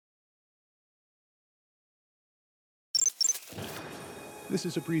This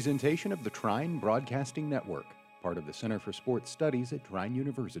is a presentation of the Trine Broadcasting Network, part of the Center for Sports Studies at Trine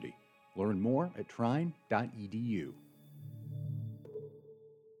University. Learn more at trine.edu.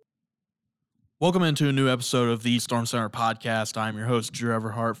 Welcome into a new episode of the Storm Center podcast. I'm your host, Drew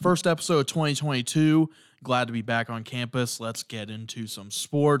Everhart. First episode of 2022. Glad to be back on campus. Let's get into some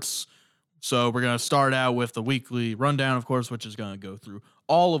sports. So we're going to start out with the weekly rundown, of course, which is going to go through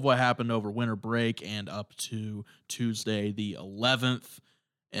all of what happened over winter break and up to Tuesday the 11th.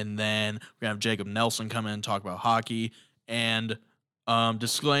 And then we're going to have Jacob Nelson come in and talk about hockey. And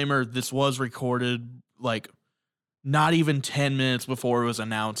disclaimer, this was recorded not even 10 minutes before it was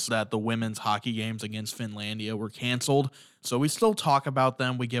announced that the women's hockey games against Finlandia were canceled. So we still talk about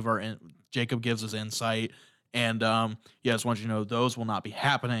them. We give Jacob gives his insight. And just want you to know those will not be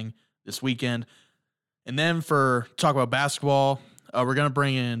happening this weekend. And then talk about basketball, we're going to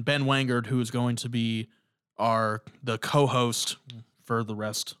bring in Ben Wangard, who is going to be the co-host for the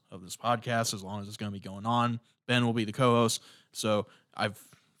rest of this podcast, as long as it's going to be going on. Ben will be the co-host. So I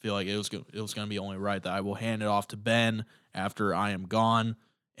feel like it was going to be only right that I will hand it off to Ben after I am gone.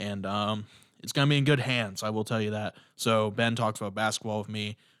 And it's going to be in good hands, I will tell you that. So Ben talks about basketball with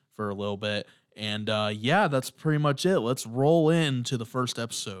me for a little bit. And that's pretty much it. Let's roll into the first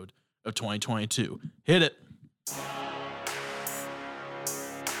episode of 2022. Hit it.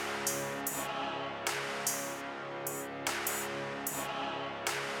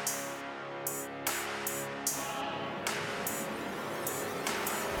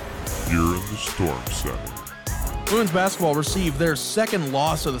 Here in the Storm Center. Women's basketball received their second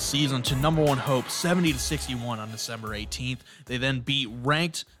loss of the season to number one Hope, 70-61 on December 18th. They then beat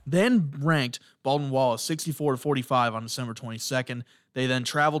ranked Baldwin Wallace 64-45 on December 22nd. They then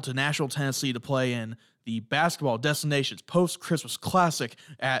traveled to Nashville, Tennessee to play in the Basketball Destinations Post-Christmas Classic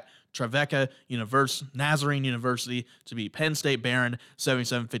at Trevecca Nazarene University to beat Penn State Barron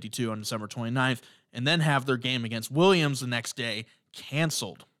 77-52 on December 29th, and then have their game against Williams the next day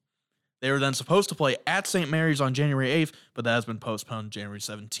canceled. They were then supposed to play at St. Mary's on January 8th, but that has been postponed to January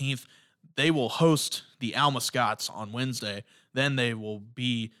 17th. They will host the Alma Scots on Wednesday. Then they will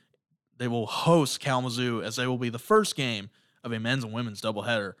host Kalamazoo, as they will be the first game of a men's and women's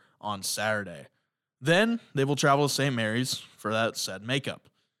doubleheader on Saturday. Then they will travel to St. Mary's for that said makeup.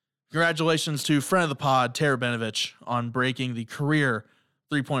 Congratulations to friend of the pod, Tara Benovich, on breaking the career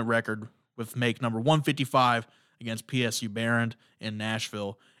three-point record with make number 155 against PSU Barron in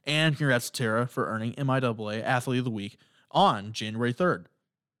Nashville. And congrats to Tara for earning MIAA Athlete of the Week on January 3rd.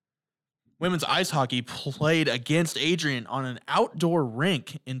 Women's ice hockey played against Adrian on an outdoor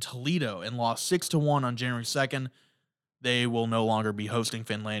rink in Toledo and lost 6-1 on January 2nd. They will no longer be hosting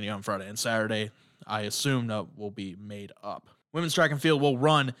Finlandia on Friday and Saturday. I assume that will be made up. Women's track and field will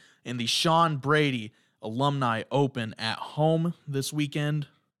run in the Sean Brady Alumni Open at home this weekend.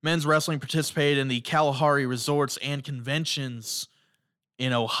 Men's wrestling participated in the Kalahari Resorts and Conventions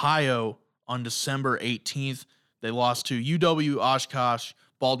in Ohio on December 18th. They lost to UW Oshkosh,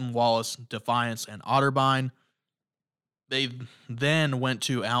 Baldwin Wallace, Defiance, and Otterbein. They then went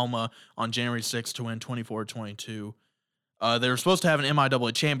to Alma on January 6th to win 24-22. They were supposed to have an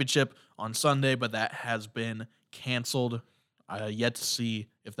MIAA championship on Sunday, but that has been canceled. Yet to see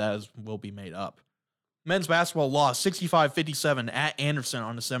if that will be made up. Men's basketball lost 65-57 at Anderson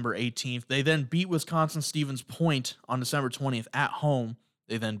on December 18th. They then beat Wisconsin-Stevens Point on December 20th at home.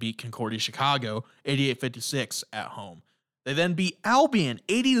 They then beat Concordia Chicago 88-56 at home. They then beat Albion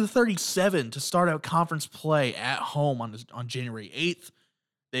 80-37 to start out conference play at home on January 8th.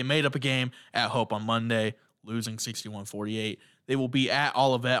 They made up a game at Hope on Monday, losing 61-48. They will be at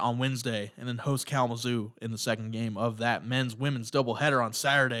Olivet on Wednesday and then host Kalamazoo in the second game of that men's-women's doubleheader on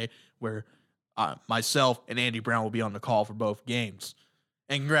Saturday, where myself and Andy Brown will be on the call for both games.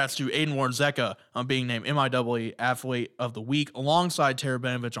 And congrats to Aiden Warren-Zecca on being named MIAA Athlete of the Week alongside Tara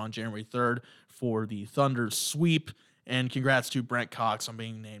Benovich on January 3rd for the Thunder sweep. And congrats to Brent Cox on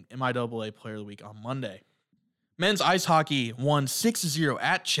being named MIAA Player of the Week on Monday. Men's ice hockey won 6-0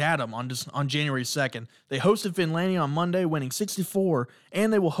 at Chatham on January 2nd. They hosted Finlandia on Monday, winning 64,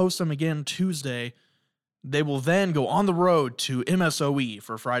 and they will host them again Tuesday. They will then go on the road to MSOE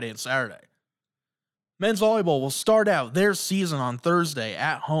for Friday and Saturday. Men's volleyball will start out their season on Thursday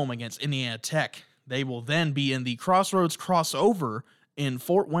at home against Indiana Tech. They will then be in the Crossroads crossover in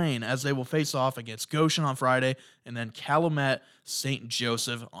Fort Wayne as they will face off against Goshen on Friday and then Calumet St.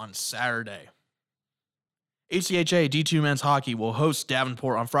 Joseph on Saturday. ACHA D2 men's hockey will host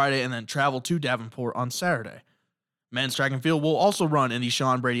Davenport on Friday and then travel to Davenport on Saturday. Men's track and field will also run in the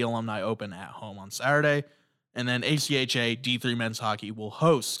Sean Brady Alumni Open at home on Saturday. And then ACHA D3 men's hockey will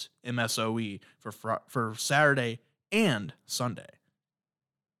host MSOE for Saturday and Sunday.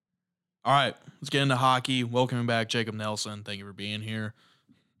 All right, let's get into hockey. Welcoming back Jacob Nelson. Thank you for being here.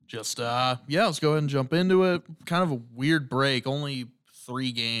 Just, let's go ahead and jump into it. Kind of a weird break. Only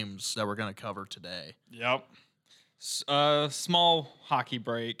 3 games that we're going to cover today. Yep. Small hockey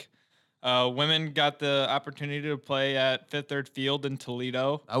break. Women got the opportunity to play at Fifth Third Field in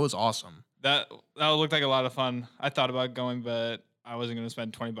Toledo. That was awesome. That looked like a lot of fun. I thought about going, but I wasn't going to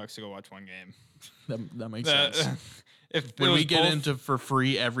spend $20 to go watch one game. That makes sense. If when we get into for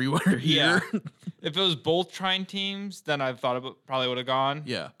free everywhere here. Yeah. If it was both Trine teams, then I thought it probably would have gone.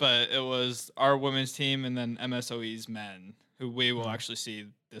 Yeah. But it was our women's team and then MSOE's men, who we will actually see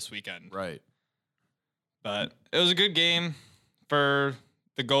this weekend. Right. But it was a good game for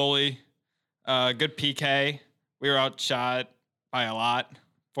the goalie. Good PK. We were outshot by a lot,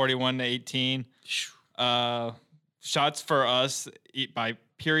 41-18. Shots for us by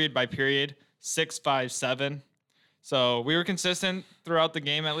period, 6-5-7. So we were consistent throughout the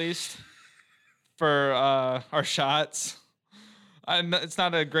game, at least for our shots. It's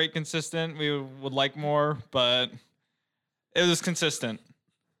not a great consistent. We would like more, but it was consistent.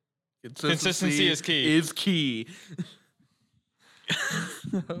 Consistency is key.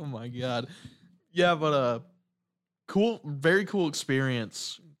 Oh my God. Yeah, but cool, very cool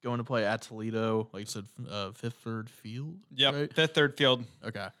experience going to play at Toledo. Like I said, Fifth Third Field. Yep, right? Fifth Third Field.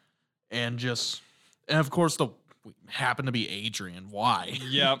 Okay, and of course we happen to be Adrian. Why?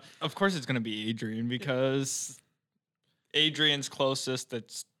 Yep, of course it's gonna be Adrian because Adrian's closest.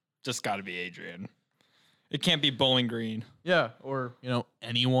 It's just got to be Adrian. It can't be Bowling Green. Yeah, or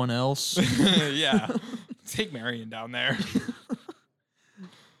anyone else. Yeah, take Marion down there.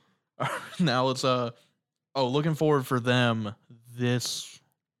 Now let's looking forward for them this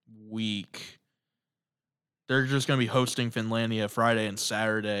week. They're just going to be hosting Finlandia Friday and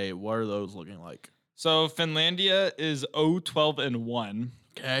Saturday. What are those looking like? So Finlandia is 0-12-1.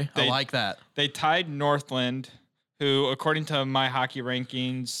 Okay, I like that. They tied Northland, who, according to My Hockey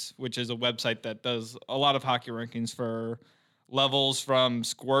Rankings, which is a website that does a lot of hockey rankings for levels from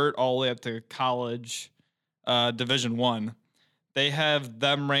squirt all the way up to college, Division I. They have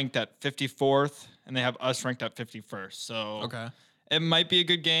them ranked at 54th, and they have us ranked at 51st. So it might be a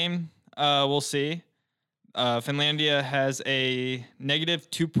good game. We'll see. Finlandia has a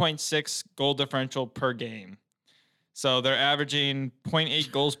negative 2.6 goal differential per game. So they're averaging 0.8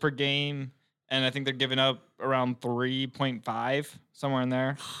 goals per game, and I think they're giving up around 3.5, somewhere in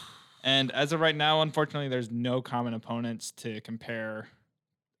there. And as of right now, unfortunately, there's no common opponents to compare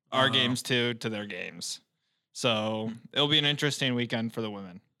our games to their games. So it'll be an interesting weekend for the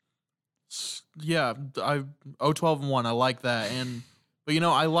women. Yeah, 0-12-1. I like that, but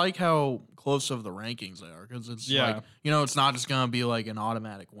I like how close of the rankings they are because it's like it's not just gonna be like an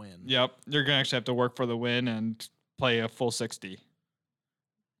automatic win. Yep, you're gonna actually have to work for the win and play a full 60.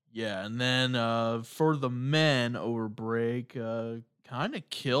 Yeah, and then for the men over break, kind of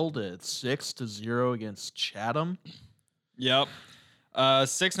killed it 6-0 against Chatham. Yep.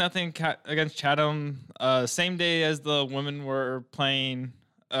 6-0 against Chatham. Same day as the women were playing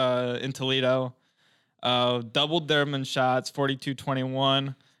in Toledo. Doubled their men shots,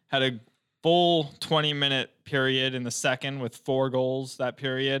 42-21. Had a full 20-minute period in the second with 4 goals that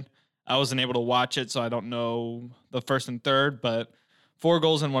period. I wasn't able to watch it, so I don't know the first and third, but 4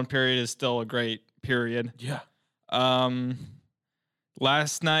 goals in one period is still a great period. Yeah.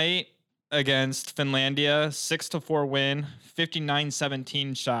 Last night against Finlandia, 6-4 win,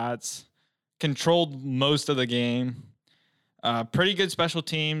 59-17 shots, controlled most of the game. Pretty good special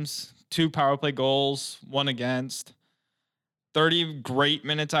teams, 2 power play goals, 1 against. 30 great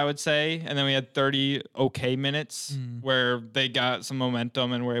minutes, I would say, and then we had 30 okay minutes where they got some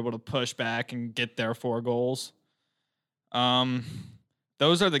momentum and were able to push back and get their 4 goals.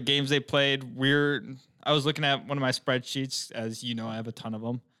 Those are the games they played. I was looking at one of my spreadsheets, as you know, I have a ton of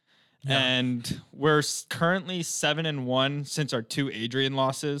them. Yeah. And we're currently 7-1 since our 2 Adrian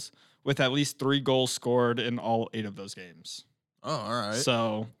losses, with at least 3 goals scored in all 8 of those games. Oh, all right.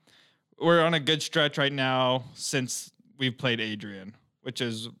 So we're on a good stretch right now since we've played Adrian, which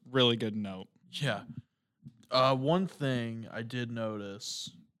is really good to note. Yeah. One thing I did notice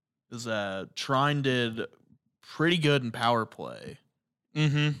is that Trine did pretty good in power play.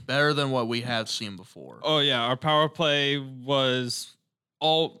 Mm-hmm. Better than what we have seen before. Oh, yeah. Our power play was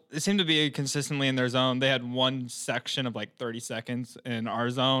it seemed to be consistently in their zone. They had one section of like 30 seconds in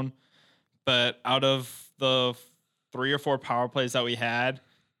our zone, but out of the 3 or 4 power plays that we had,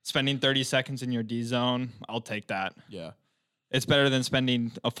 spending 30 seconds in your D zone, I'll take that. Yeah. It's better than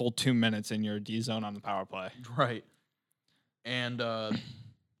spending a full 2 minutes in your D zone on the power play. Right. And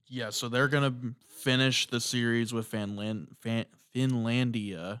so they're going to finish the series with Finlandia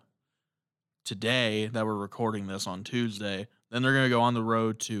today that we're recording this on Tuesday. Then they're going to go on the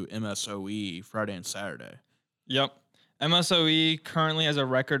road to MSOE Friday and Saturday. Yep. MSOE currently has a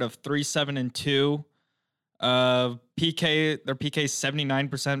record of 3-7-2. Their PK is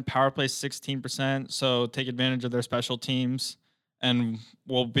 79%, power play 16%. So take advantage of their special teams and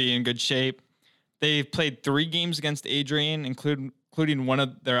we'll be in good shape. They've played 3 games against Adrian, including one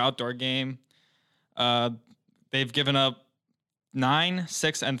of their outdoor game. They've given up 9,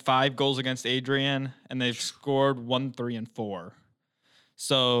 6, and 5 goals against Adrian, and they've scored 1, 3, and 4.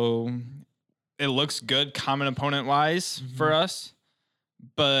 So it looks good common opponent wise for us,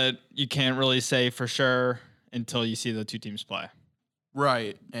 but you can't really say for sure until you see the 2 teams play.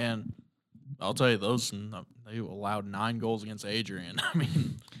 Right. And I'll tell you, they allowed 9 goals against Adrian. I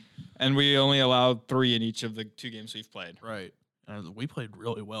mean, and we only allowed 3 in each of the 2 games we've played. Right. And we played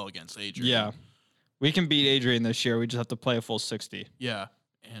really well against Adrian. Yeah. We can beat Adrian this year. We just have to play a full 60. Yeah.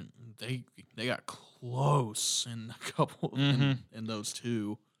 And they got close in a couple in those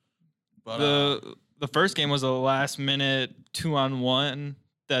 2. But the first game was a last minute 2-on-1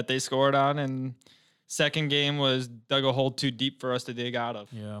 that they scored on, and second game was dug a hole too deep for us to dig out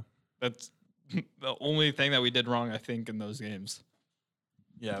of. Yeah. That's the only thing that we did wrong, I think, in those games.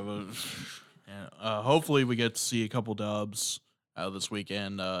 Yeah, but hopefully we get to see a couple dubs out of this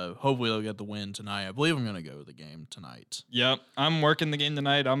weekend. Hopefully they'll get the win tonight. I believe I'm going to go to the game tonight. Yep, I'm working the game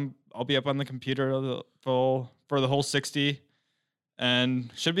tonight. I'll be up on the computer for the whole 60, and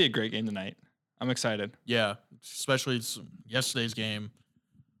should be a great game tonight. I'm excited. Yeah, especially yesterday's game.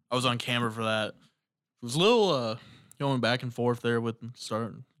 I was on camera for that. It was a little going back and forth there with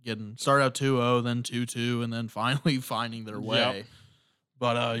start out 2-0, then 2-2, and then finally finding their way. Yep.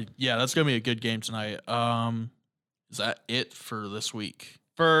 But yeah, that's gonna be a good game tonight. Is that it for this week?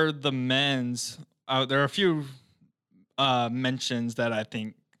 For the men's, there are a few mentions that I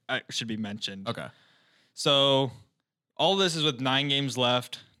think should be mentioned. Okay. So all this is with 9 games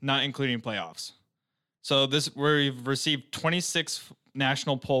left, not including playoffs. So we've received 26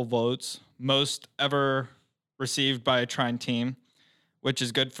 national poll votes, most ever received by a Trine team, which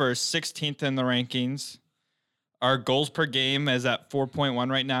is good for 16th in the rankings. Our goals per game is at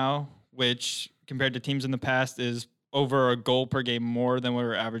 4.1 right now, which compared to teams in the past is over a goal per game more than we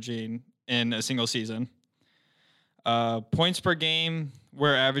were averaging in a single season. Points per game,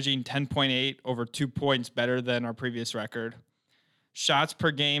 we're averaging 10.8, over 2 points better than our previous record. Shots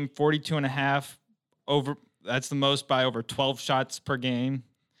per game, 42.5. That's the most by over 12 shots per game.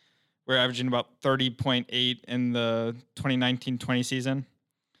 We're averaging about 30.8 in the 2019-20 season.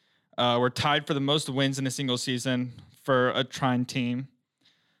 We're tied for the most wins in a single season for a Trine team.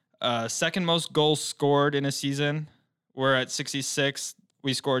 Second most goals scored in a season. We're at 66.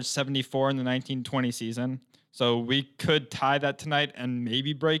 We scored 74 in the 19-20 season. So we could tie that tonight and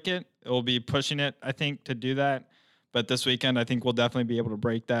maybe break it. It will be pushing it, I think, to do that. But this weekend, I think we'll definitely be able to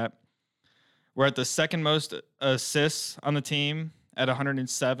break that. We're at the second most assists on the team at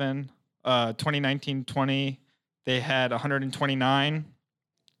 107. 2019-20, they had 129.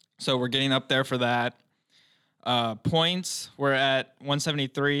 So we're getting up there for that. Points, we're at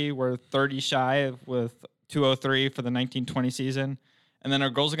 173. We're 30 shy with 203 for the 19-20 season. And then our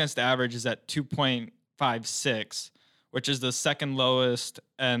goals against average is at 2.56, which is the second lowest.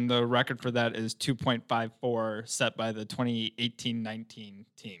 And the record for that is 2.54 set by the 2018-19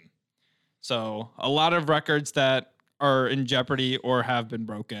 team. So a lot of records that are in jeopardy or have been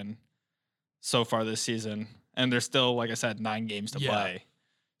broken so far this season. And there's still, like I said, 9 games to play.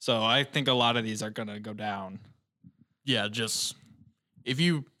 So I think a lot of these are going to go down. Yeah, just if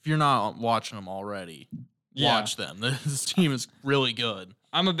you're not watching them already, watch them. This team is really good.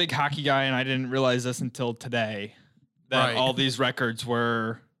 I'm a big hockey guy, and I didn't realize this until today that all these records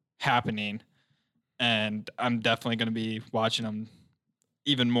were happening. And I'm definitely going to be watching them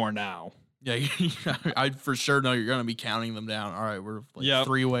even more now. Yeah, I for sure know you're going to be counting them down. All right, we're like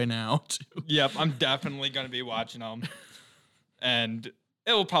 3 away now. Yep, I'm definitely going to be watching them. And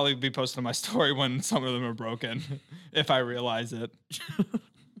it will probably be posted on my story when some of them are broken, if I realize it.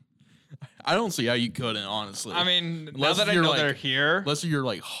 I don't see how you couldn't, honestly. I mean, now that I know they're here. Unless you're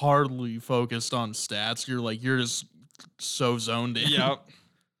like hardly focused on stats, you're just so zoned in. Yep.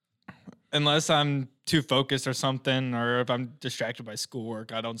 Unless I'm too focused or something, or if I'm distracted by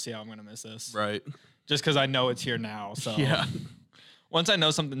schoolwork, I don't see how I'm going to miss this. Right. Just because I know it's here now. So yeah. Once I know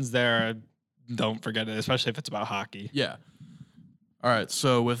something's there, don't forget it, especially if it's about hockey. Yeah. All right.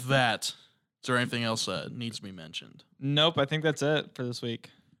 So with that, is there anything else that needs to be mentioned? Nope. I think that's it for this week.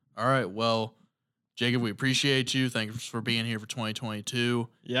 All right. Well, Jacob, we appreciate you. Thanks for being here for 2022.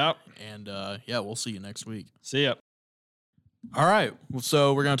 Yep. And yeah, we'll see you next week. See ya. All right. Well,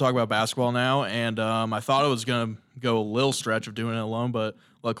 so we're going to talk about basketball now. And I thought I was going to go a little stretch of doing it alone, but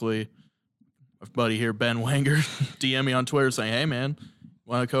luckily my buddy here, Ben Wenger, DM me on Twitter saying, hey, man,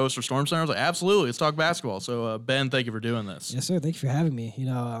 want to co-host for Storm Center? I was like, absolutely. Let's talk basketball. So, Ben, thank you for doing this. Yes, sir. Thank you for having me.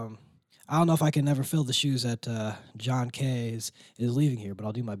 I don't know if I can ever fill the shoes that John K is leaving here, but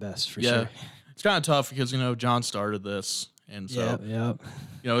I'll do my best for sure. It's kind of tough because, John started this. And so,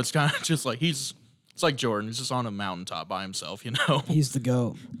 it's kind of just like it's like Jordan. He's just on a mountaintop by himself, He's the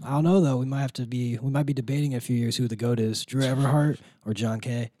GOAT. I don't know, though. We might be debating in a few years who the GOAT is, Drew Everhart or John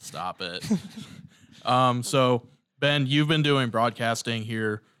K. Stop it. So, Ben, you've been doing broadcasting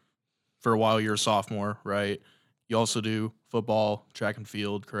here for a while. You're a sophomore, right? You also do football, track and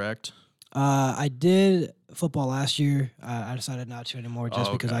field, correct? I did football last year. I decided not to anymore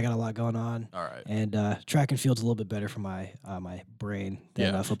just because I got a lot going on. All right. And track and field's a little bit better for my my brain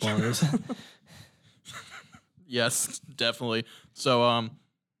than football is. Yes, definitely. So,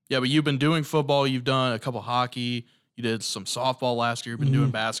 but you've been doing football. You've done a couple hockey. You did some softball last year. You've been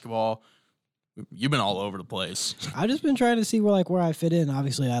doing basketball. You've been all over the place. I've just been trying to see where I fit in.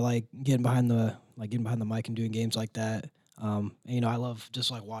 Obviously, I like getting behind the mic and doing games like that. I love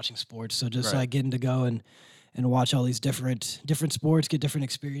just like watching sports. So just like getting to go and watch all these different sports, get different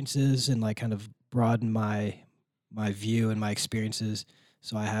experiences, and like kind of broaden my view and my experiences.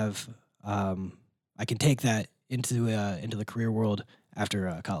 So I have I can take that into the career world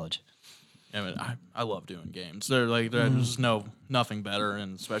after college. I love doing games. There's nothing better,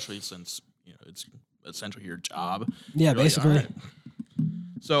 and especially since it's essentially your job. Yeah, basically. Like,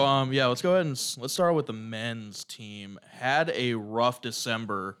 so let's go ahead and let's start with the men's team. Had a rough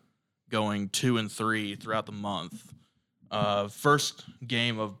December, going 2-3 throughout the month. First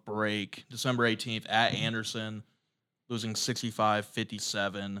game of break, December 18th at Anderson, losing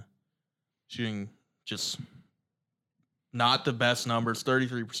 65-57, shooting just not the best numbers,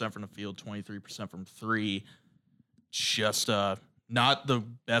 33% from the field, 23% from three. Just not the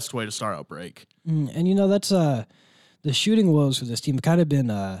best way to start out break. And that's the shooting woes for this team have kind of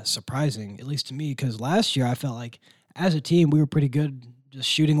been surprising, at least to me, because last year I felt like as a team we were pretty good just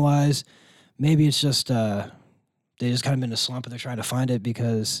shooting wise. Maybe it's just they just kind of been in a slump and they're trying to find it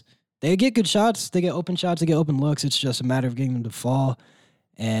because they get good shots, they get open shots, they get open looks. It's just a matter of getting them to fall,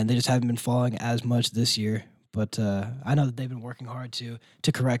 and they just haven't been falling as much this year. But I know that they've been working hard to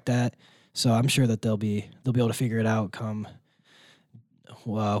correct that. So I'm sure that they'll be able to figure it out come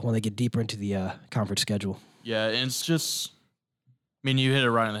when they get deeper into the conference schedule. Yeah, and it's just, you hit it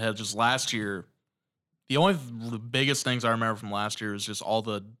right on the head. Just last year, the biggest things I remember from last year is just all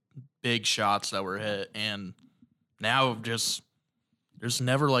the big shots that were hit, and now just there's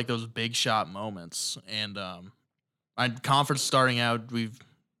never like those big shot moments. And my conference starting out, we've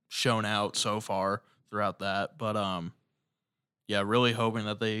shown out so far throughout that, but really hoping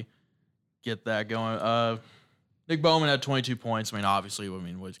that they get that going. Nick Bowman had 22 points. Obviously, what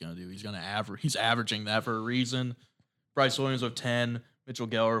he's going to do? He's averaging that for a reason. Bryce Williams with 10, Mitchell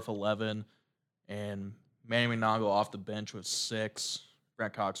Geller with 11, and Manny McNagle off the bench with 6,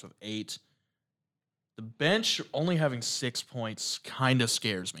 Brent Cox with 8. The bench only having 6 points kind of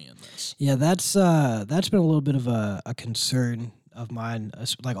scares me in this. Yeah, that's been a little bit of a concern of mine,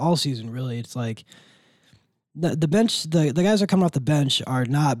 like all season, really. It's like the bench, the guys that are coming off the bench are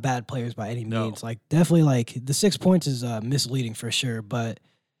not bad players by any means. No. Like definitely, like the 6 points is misleading for sure. But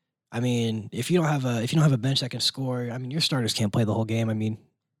if you don't have a bench that can score, your starters can't play the whole game.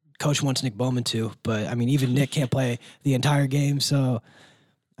 Coach wants Nick Bowman to, but even Nick can't play the entire game. So,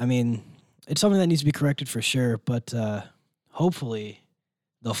 it's something that needs to be corrected for sure. But hopefully,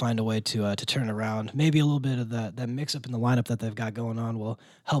 they'll find a way to turn it around. Maybe a little bit of that mix up in the lineup that they've got going on will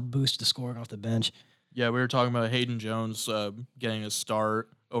help boost the scoring off the bench. Yeah, we were talking about Hayden Jones getting a start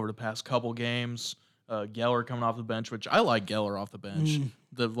over the past couple games. Geller coming off the bench, which I like Geller off the bench.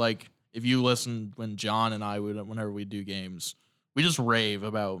 If you listen when John and I whenever we do games, we just rave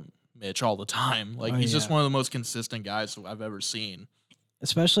about Mitch all the time. He's just one of the most consistent guys I've ever seen.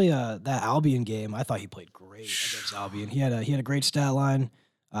 Especially that Albion game, I thought he played great against Albion. He had a great stat line.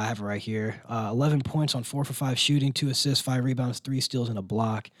 I have it right here. 11 points on 4 for 5 shooting, 2 assists, 5 rebounds, 3 steals, and a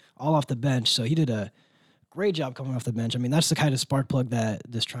block, all off the bench. So he did a great job coming off the bench. That's the kind of spark plug that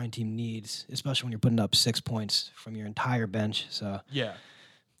this Trine team needs, especially when you're putting up 6 points from your entire bench. So yeah.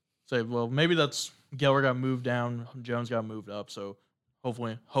 Maybe that's Geller got moved down, Jones got moved up. So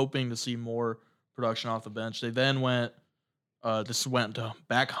hoping to see more production off the bench. They then went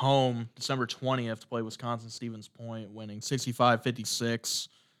back home December 20th to play Wisconsin Stevens Point, winning 65-56.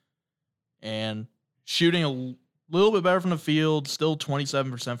 And shooting a little bit better from the field, still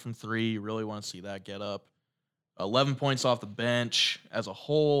 27% from 3. You really want to see that get up. 11 points off the bench as a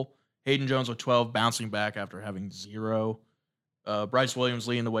whole. Hayden Jones with 12, bouncing back after having 0. Bryce Williams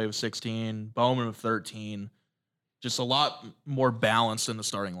leading the way with 16. Bowman with 13. Just a lot more balanced in the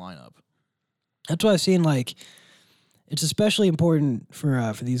starting lineup. That's what I've seen. Like, it's especially important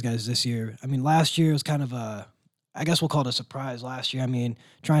for these guys this year. I mean, last year was kind of I guess we'll call it a surprise. Last year, I mean,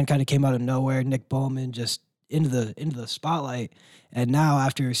 Trine kind of came out of nowhere. Nick Bowman just into the spotlight. And now,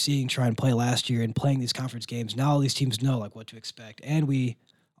 after seeing Trine play last year and playing these conference games, now all these teams know like what to expect. And we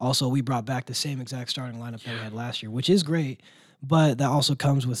brought back the same exact starting lineup that we had last year, which is great. But that also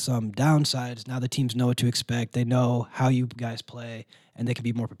comes with some downsides. Now the teams know what to expect. They know how you guys play, and they can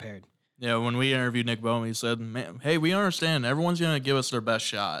be more prepared. Yeah, when we interviewed Nick Bowman, he said, "Man, hey, we understand everyone's going to give us their best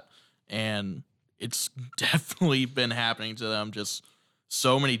shot." And it's definitely been happening to them. Just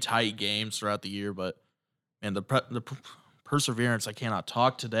so many tight games throughout the year. But, man, the perseverance, I cannot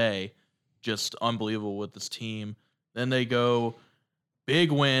talk today, just unbelievable with this team. Then they go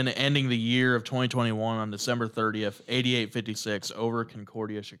big win, ending the year of 2021 on December 30th, 88-56 over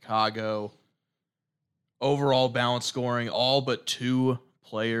Concordia Chicago. Overall balanced scoring, all but 2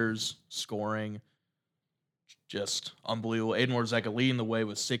 players scoring. Just unbelievable. Aiden Warzeka leading the way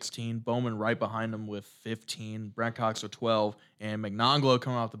with 16. Bowman right behind him with 15. Brent Cox with 12. And McNonglo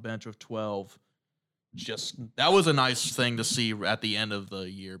coming off the bench with 12. Just, that was a nice thing to see at the end of the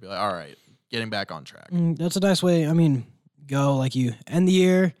year. Be like, all right, getting back on track. That's a nice way. I mean, go like you end the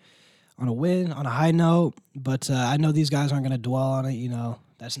year on a win, on a high note. But I know these guys aren't going to dwell on it. You know,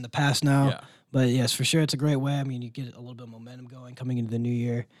 that's in the past now. Yeah. But yes, for sure, it's a great way. I mean, you get a little bit of momentum going coming into the new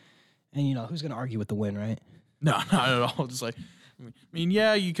year. And, you know, who's going to argue with the win, right? No, not at all. Just like, I mean,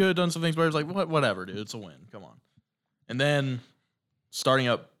 yeah, you could have done some things, but it's like, whatever, dude. It's a win. Come on. And then starting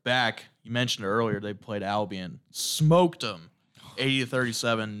up back, you mentioned earlier, they played Albion. Smoked them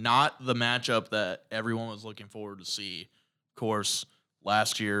 80-37. Not the matchup that everyone was looking forward to see. Of course,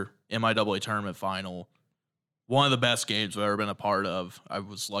 last year, MIAA tournament final. One of the best games I've ever been a part of. I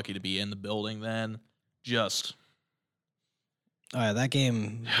was lucky to be in the building then. Just. That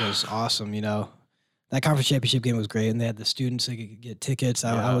game was awesome, you know. That conference championship game was great, and they had the students that could get tickets.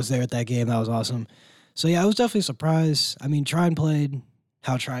 I was there at that game. That was awesome. So, yeah, I was definitely surprised. I mean, Trine played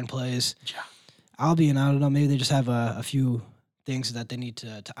how Trine plays. Yeah. Albion, I don't know, maybe they just have a few things that they need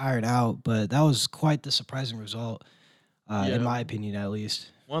to iron out, but that was quite the surprising result, in my opinion, at least.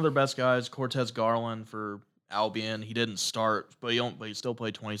 One of their best guys, Cortez Garland for Albion. He didn't start, but he still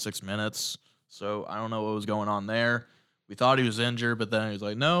played 26 minutes. So I don't know what was going on there. We thought he was injured, but then he was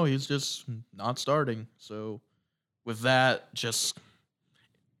like, no, he's just not starting. So with that, just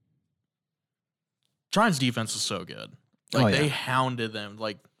Trine's defense is so good. Like they hounded them.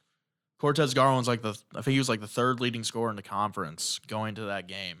 Like Cortez Garland's I think he was like the 3rd leading scorer in the conference going to that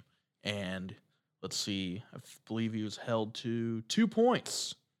game. And let's see, I believe he was held to 2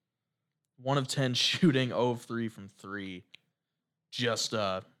 points. 1 of 10 shooting, 0 of 3 from 3. Just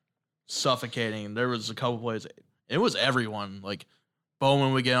suffocating. There was a couple plays. It was everyone. Like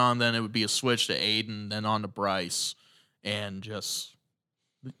Bowman would get on, then it would be a switch to Aiden, then on to Bryce. And just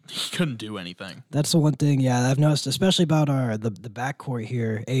he couldn't do anything. That's the one thing, yeah, I've noticed, especially about the backcourt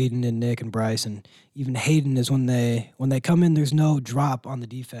here, Aiden and Nick and Bryce, and even Hayden is when they come in, there's no drop on the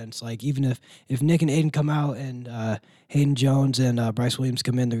defense. Like even if Nick and Aiden come out and Hayden Jones and Bryce Williams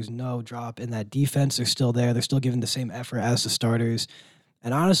come in, there's no drop in that defense. They're still there. They're still giving the same effort as the starters.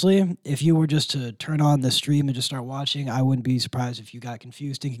 And honestly, if you were just to turn on the stream and just start watching, I wouldn't be surprised if you got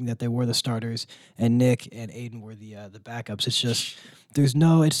confused thinking that they were the starters and Nick and Aiden were the backups. It's just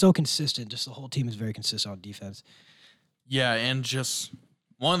it's so consistent. Just the whole team is very consistent on defense. Yeah, and just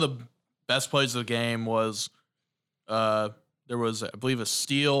one of the best plays of the game was there was, I believe, a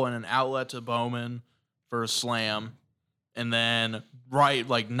steal and an outlet to Bowman for a slam. And then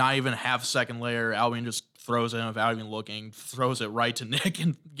not even half a second later, Albion just throws it without even looking, throws it right to Nick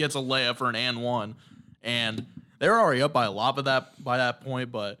and gets a layup for an and one. And they were already up by a lot by that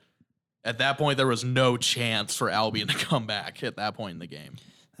point, but at that point there was no chance for Albion to come back at that point in the game.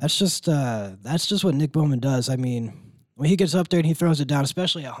 That's just what Nick Bowman does. I mean, when he gets up there and he throws it down,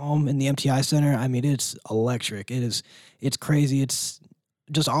 especially at home in the MTI Center, I mean, it's electric. It's crazy. It's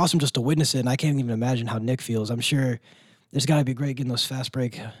just awesome just to witness it, and I can't even imagine how Nick feels. I'm sure it's got to be great getting those fast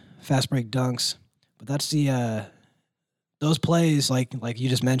break dunks. But that's those plays, like you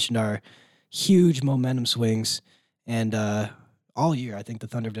just mentioned, are huge momentum swings. And all year, I think the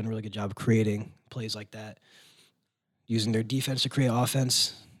Thunder have done a really good job of creating plays like that, using their defense to create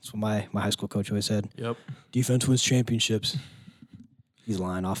offense. That's what my high school coach always said. Yep. Defense wins championships. He's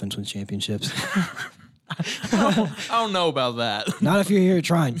lying. Offense wins championships. I don't know about that. Not if you're here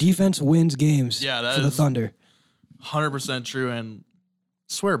trying. Defense wins games Yeah, for the Thunder. 100% true. And I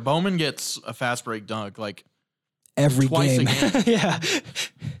swear, Bowman gets a fast break dunk like Every twice game. a game. Yeah.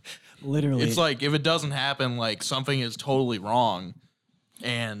 Literally. It's like if it doesn't happen, like something is totally wrong.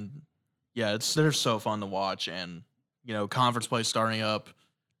 And yeah, they're so fun to watch. And, conference play starting up,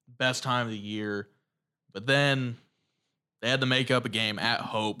 best time of the year. But then they had to make up a game at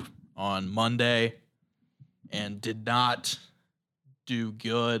Hope on Monday and did not do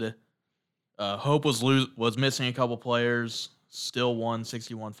good. Hope was missing a couple players, still won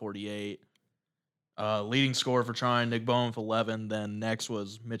 61-48. Leading scorer for Trine, Nick Bowman with 11. Then next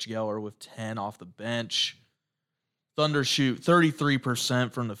was Mitch Geller with 10 off the bench. Thunder shoot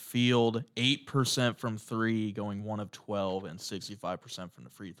 33% from the field, 8% from three, going 1 of 12, and 65% from the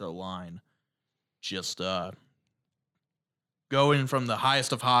free throw line. Just going from the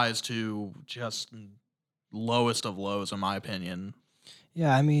highest of highs to just lowest of lows, in my opinion.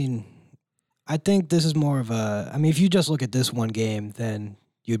 Yeah, I mean, I think this is more of if you just look at this one game, then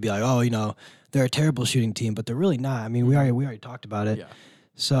you'd be like, oh, they're a terrible shooting team, but they're really not. I mean, we already talked about it. Yeah.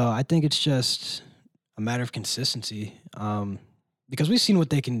 So I think it's just a matter of consistency. Because we've seen what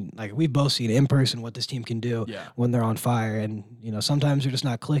they can, like, we've both seen in person what this team can do when they're on fire. And, sometimes they're just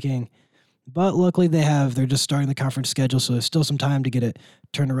not clicking. But luckily they're just starting the conference schedule, so there's still some time to get it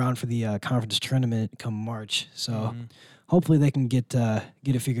turned around for the conference tournament come March. So hopefully they can get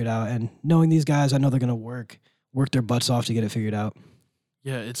it figured out. And knowing these guys, I know they're going to work their butts off to get it figured out.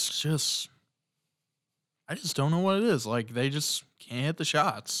 Yeah, it's just, I just don't know what it is. Like, they just can't hit the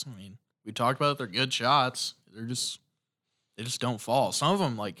shots. I mean, we talked about it, they're good shots. They just don't fall. Some of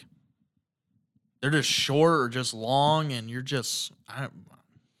them, like, they're just short or just long, and you're just, I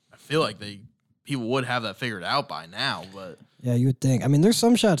feel like people would have that figured out by now, but. Yeah, you would think. I mean, there's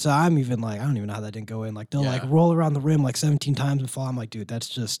some shots that I'm even like, I don't even know how that didn't go in. Like, they'll like roll around the rim like 17 times and fall. I'm like, dude, that's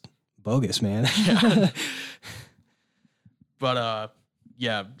just bogus, man. Yeah. But,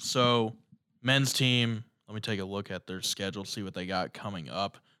 yeah, so men's team, let me take a look at their schedule, see what they got coming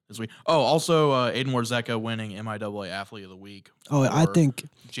up this week. Oh, also, Aiden Warzeka winning MIAA Athlete of the Week. Oh, I think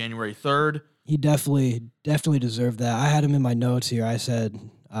January 3rd. He definitely deserved that. I had him in my notes here. I said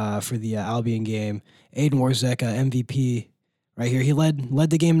for the Albion game, Aiden Warzeka, MVP right here. He led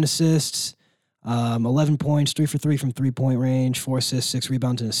the game in assists, 11 points, 3 for 3 from 3-point range, 4 assists, 6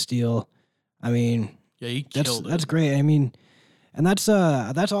 rebounds, and a steal. I mean, yeah, he killed it. That's great. I mean, and that's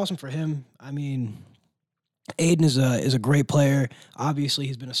awesome for him. I mean, Aiden is a great player. Obviously,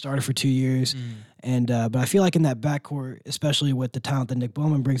 he's been a starter for 2 years, and but I feel like in that backcourt, especially with the talent that Nick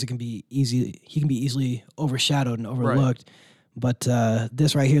Bowman brings, he can be easily overshadowed and overlooked. Right. But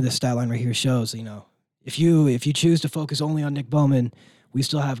this right here, this stat line right here shows, if you choose to focus only on Nick Bowman, we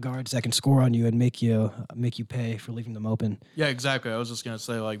still have guards that can score on you and make you pay for leaving them open. Yeah, exactly. I was just gonna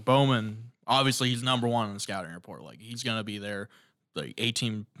say, like, Bowman, obviously he's number one in the scouting report. Like, he's gonna be there, like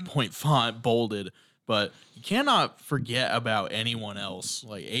 18-point font bolded. But you cannot forget about anyone else.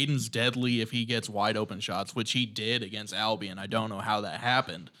 Like, Aiden's deadly if he gets wide open shots, which he did against Albion. I don't know how that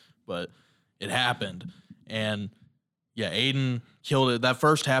happened, but it happened. And yeah, Aiden killed it. That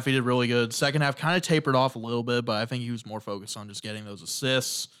first half he did really good. Second half kind of tapered off a little bit, but I think he was more focused on just getting those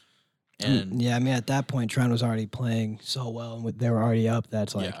assists. And yeah, I mean, at that point, Trent was already playing so well, and they were already up.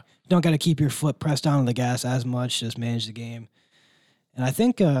 That's like, you don't got to keep your foot pressed down on the gas as much. Just manage the game. And I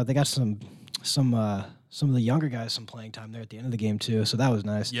think they got some of the younger guys some playing time there at the end of the game too, so that was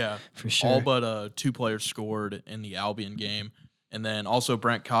nice. Yeah, for sure. All but 2 players scored in the Albion game, and then also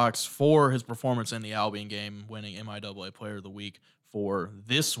Brent Cox for his performance in the Albion game, winning MIAA Player of the Week for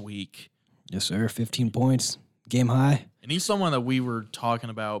this week. Yes, sir. 15 points, game high. And he's someone that we were talking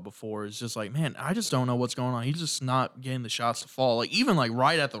about before. Is just like, man, I just don't know what's going on. He's just not getting the shots to fall. Like, even like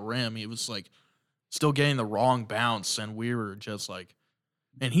right at the rim, he was like still getting the wrong bounce, and we were just like.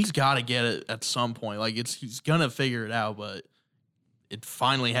 And he's got to get it at some point. Like, he's going to figure it out, but it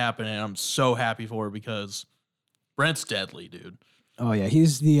finally happened, and I'm so happy for it because Brent's deadly, dude. Oh, yeah.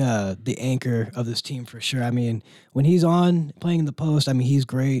 He's the anchor of this team for sure. I mean, when he's on playing in the post, I mean, he's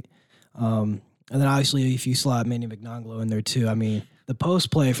great. And then, obviously, if you slot Manny McNonglo in there, too, I mean, the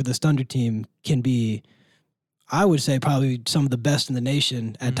post play for this Thunder team can be, I would say, probably some of the best in the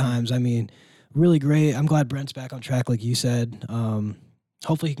nation at times. I mean, really great. I'm glad Brent's back on track, like you said.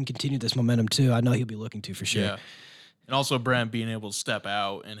 Hopefully he can continue this momentum too. I know he'll be looking to for sure. Yeah. And also Brent being able to step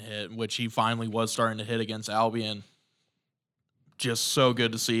out and hit, which he finally was starting to hit against Albion. Just so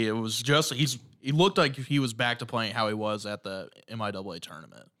good to see. It was just he looked like he was back to playing how he was at the MIAA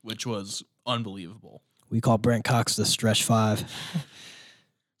tournament, which was unbelievable. We call Brent Cox the stretch 5.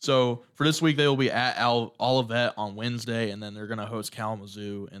 So for this week, they will be at Olivet on Wednesday, and then they're going to host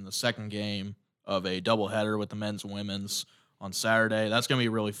Kalamazoo in the second game of a doubleheader with the men's and women's on Saturday. That's going to be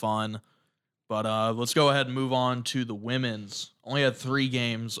really fun. But let's go ahead and move on to the women's. Only had 3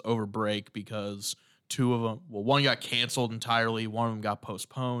 games over break because 2 of them, one got canceled entirely, one of them got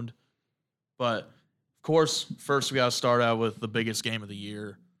postponed. But, of course, first we got to start out with the biggest game of the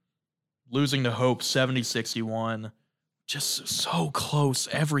year. Losing to Hope 70-61. Just so close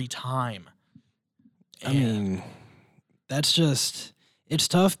every time. I mean, that's just, it's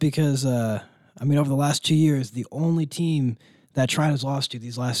tough because, over the last 2 years, the only team that Trine has lost to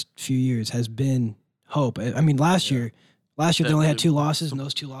these last few years has been Hope. Last year they only had 2 losses, and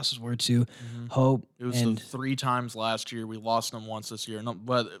those 2 losses were to Hope. It was the 3 times last year. We lost them once this year. No,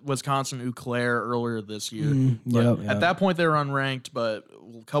 but Wisconsin, Eau Claire earlier this year. At that point, they were unranked, but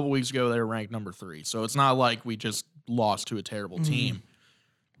a couple weeks ago, they were ranked number 3. So it's not like we just lost to a terrible team.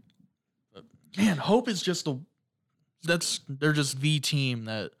 But, man, Hope is just they're just the team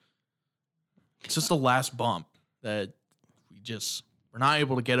that it's just the last bump that we're not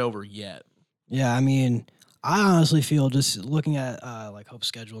able to get over yet. Yeah, I honestly feel, just looking at Hope's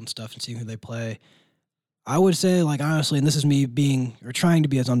schedule and stuff and seeing who they play, I would say, honestly, and this is me trying to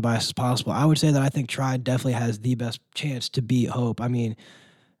be as unbiased as possible, I would say that I think Trine definitely has the best chance to beat Hope. I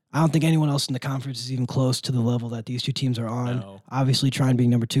don't think anyone else in the conference is even close to the level that these 2 teams are on. No. Obviously, Trine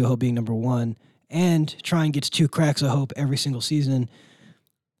being number 2, Hope being number 1, and Trine gets 2 cracks at Hope every single season.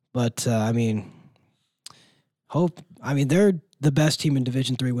 But, Hope, they're the best team in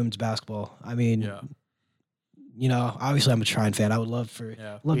Division III women's basketball. Obviously I'm a Trine fan. I would love to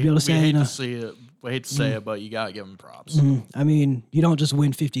be able to say, hate to see it. We hate to say it, but you got to give them props. You don't just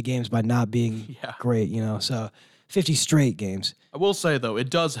win 50 games by not being great, so 50 straight games. I will say, though, it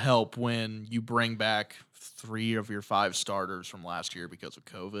does help when you bring back 3 of your 5 starters from last year because of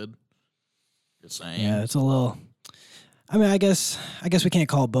COVID. Just saying. Yeah, it's a little, I guess we can't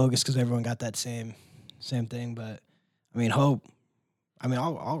call it bogus because everyone got that same thing, but Hope,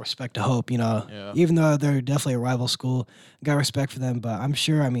 I'll respect to Hope, even though they're definitely a rival school, got respect for them, but I'm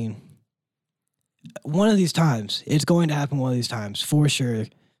sure, one of these times, it's going to happen one of these times, for sure,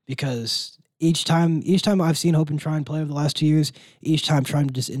 because each time I've seen Hope and Trine play over the last 2 years, each time Trine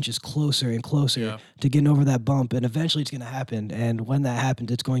just inches closer and closer to getting over that bump, and eventually it's going to happen, and when that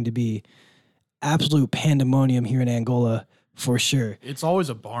happens, it's going to be absolute pandemonium here in Angola, for sure. It's always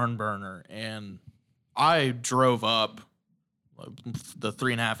a barn burner, and I drove up the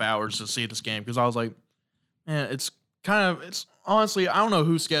 3.5 hours to see this game because I was like, man, it's honestly, I don't know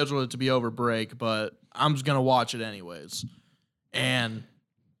who scheduled it to be over break, but I'm just going to watch it anyways. And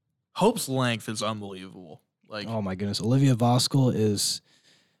Hope's length is unbelievable. Oh my goodness. Olivia Voskuhl is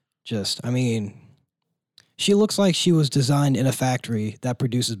just, she looks like she was designed in a factory that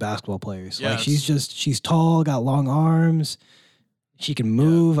produces basketball players. Yes. She's tall, got long arms. She can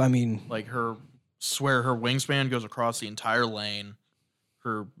move. Yeah. Her wingspan goes across the entire lane.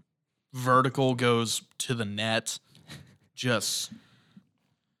 Her vertical goes to the net. Just,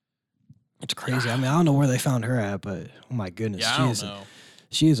 it's crazy. I don't know where they found her at, but oh my goodness,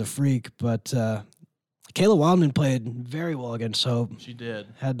 she is a freak. But Kayla Wildman played very well against Hope. She did.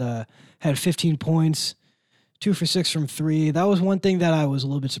 Had 15 points, 2 for 6 from 3. That was one thing that I was a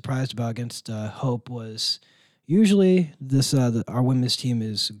little bit surprised about against Hope was. Usually, our women's team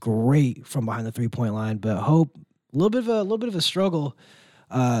is great from behind the 3-point line, but Hope a little bit of a struggle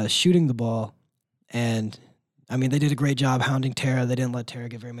shooting the ball, and they did a great job hounding Tara. They didn't let Tara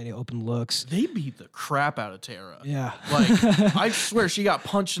get very many open looks. They beat the crap out of Tara. Yeah, I swear she got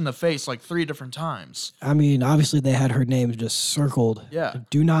punched in the face 3 different times. Obviously they had her name just circled. Yeah,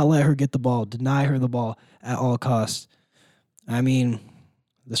 do not let her get the ball. Deny her the ball at all costs. The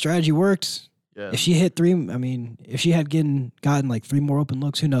strategy worked. Yeah. If she hit 3, if she had gotten 3 more open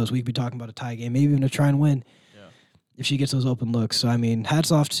looks, who knows? We could be talking about a tie game, maybe even to try and win. Yeah. If she gets those open looks. So,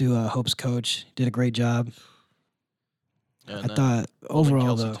 hats off to Hope's coach. Did a great job. Yeah, I thought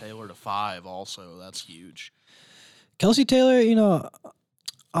overall, Kelsey though. Taylor to 5 also. That's huge. Kelsey Taylor,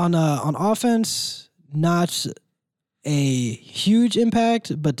 on offense, not a huge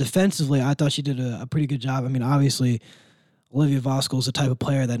impact, but defensively, I thought she did a pretty good job. Obviously, Olivia Voskuhl is the type of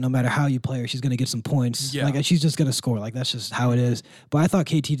player that no matter how you play her, she's going to get some points. Yeah. She's just going to score. That's just how it is. But I thought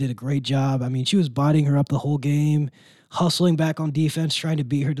KT did a great job. She was bodying her up the whole game, hustling back on defense, trying to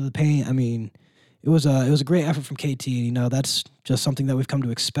beat her to the paint. It was a great effort from KT. That's just something that we've come to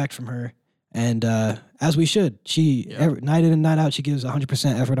expect from her. And as we should. Night in and night out, she gives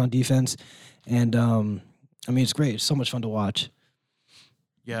 100% effort on defense. And, it's great. It's so much fun to watch.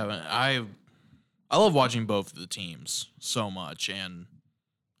 Yeah, I love watching both of the teams so much, and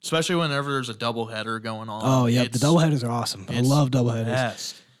especially whenever there's a doubleheader going on. Oh, yeah, the doubleheaders are awesome. I love doubleheaders.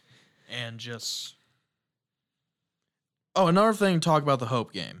 Best. And just... Oh, another thing to talk about the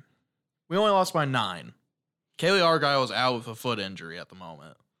Hope game. We only lost by 9. Kaylee Argyle is out with a foot injury at the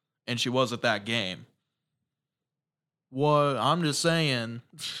moment, and she was at that game. What I'm just saying,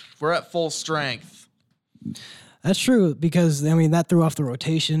 we're at full strength. That's true because, I mean, that threw off the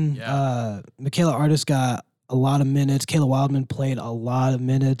rotation. Yeah. Michaela Artis got a lot of minutes. Kayla Wildman played a lot of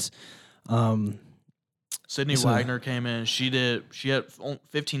minutes. Sydney Wagner came in. She had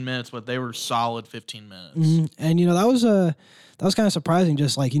 15 minutes, but they were solid 15 minutes. Mm-hmm. And that was kind of surprising.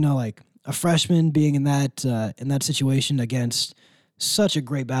 Just like like a freshman being in that situation against such a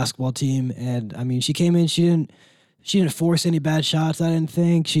great basketball team. And I mean, she came in. She didn't force any bad shots. I didn't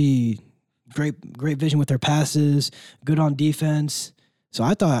think great vision with her passes. Good on defense. So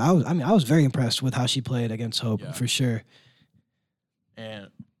I thought I was very impressed with how she played against Hope for sure. And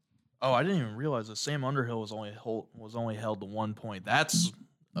I didn't even realize that Sam Underhill was only held to 1 point. That's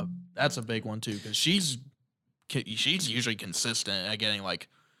a big one too because she's usually consistent at getting like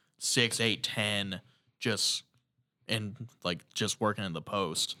 6, 8, 10 just working in the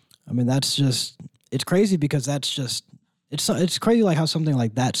post. I mean it's crazy because it's crazy like how something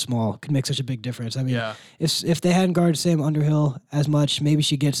like that small could make such a big difference. I mean, if they hadn't guarded Sam Underhill as much, maybe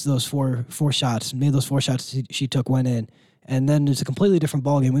she gets those four shots. Maybe those 4 shots she took went in, and then it's a completely different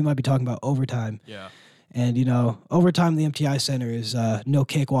ballgame. We might be talking about overtime. Yeah. And overtime in the MTI Center is no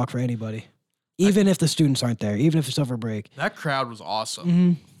cakewalk for anybody, even if the students aren't there, even if it's over break. That crowd was awesome.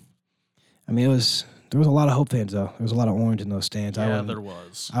 Mm-hmm. I mean, there was a lot of Hope fans though. There was a lot of orange in those stands. Yeah, there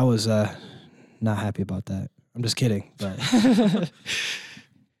was. I was not happy about that. I'm just kidding, but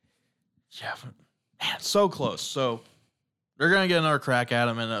yeah, man, so close. So they're gonna get another crack at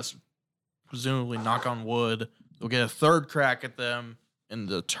them, and us presumably, knock on wood, they'll get a third crack at them in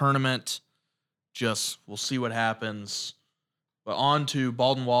the tournament. We'll see what happens. But on to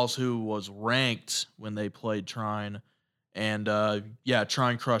Baldwin Wallace, who was ranked when they played Trine, and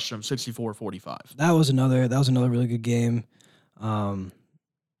Trine crushed them 64-45. That was another really good game. I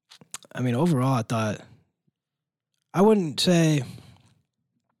mean, overall, I thought. I wouldn't say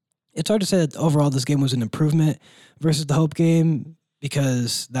it's hard to say that overall this game was an improvement versus the Hope game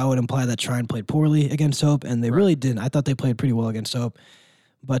because that would imply that Trine played poorly against Hope, and they really didn't. I thought they played pretty well against Hope,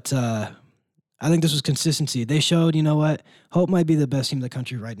 but I think this was consistency. They showed, what, Hope might be the best team in the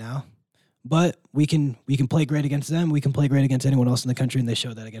country right now, but we can play great against them. We can play great against anyone else in the country, and they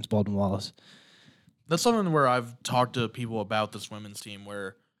showed that against Baldwin Wallace. That's something where I've talked to people about this women's team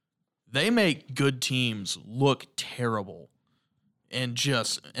where they make good teams look terrible and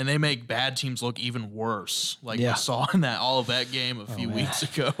they make bad teams look even worse. Like we saw in that Olivet game a few weeks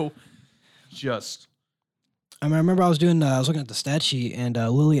ago. I remember I was looking at the stat sheet and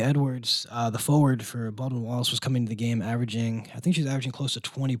Lily Edwards, the forward for Baldwin Wallace, was coming to the game I think she was averaging close to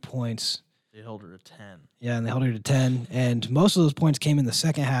 20 points. They held her to 10. Yeah, and they held her to 10. And most of those points came in the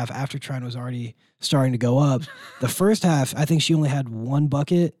second half after Trine was already starting to go up. The first half, I think she only had 1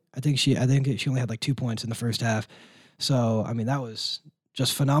 bucket. I think she only had like 2 points in the first half. So, I mean, that was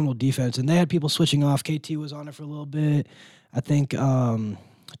just phenomenal defense. And they had people switching off. KT was on it for a little bit. I think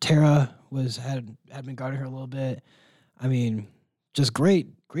Tara had been guarding her a little bit. I mean, just great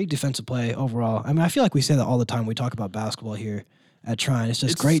defensive play overall. I mean, I feel like we say that all the time when we talk about basketball here at Trine. It's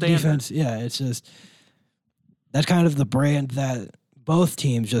just great defense. Yeah, it's just that's kind of the brand that both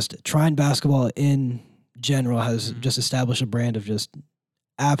teams, just Trine basketball in general, has just established a brand of just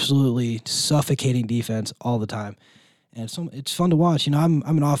absolutely suffocating defense all the time. And so it's fun to watch. I'm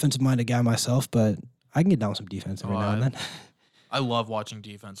an offensive-minded guy myself, but I can get down with some defense every now and then. I love watching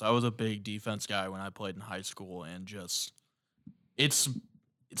defense. I was a big defense guy when I played in high school, and just it's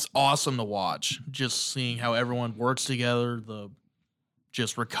awesome to watch. Just seeing how everyone works together, the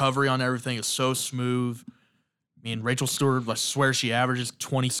just recovery on everything is so smooth. I mean, Rachel Stewart, I swear she averages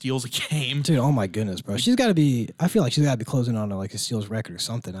 20 steals a game. Dude, oh my goodness, bro. I feel like she's got to be closing on like a steals record or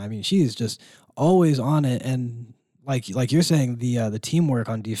something. I mean, she is just always on it. And like you're saying, the teamwork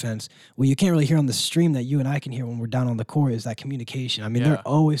on defense, what you can't really hear on the stream that you and I can hear when we're down on the court is that communication. I mean, they're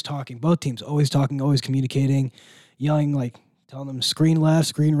always talking. Both teams always talking, always communicating, yelling, like telling them screen left,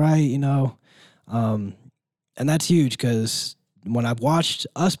 screen right, And that's huge because when I've watched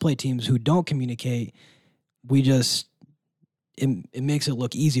us play teams who don't communicate, it makes it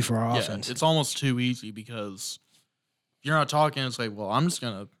look easy for our offense. It's almost too easy because if you're not talking, it's like, well, I'm just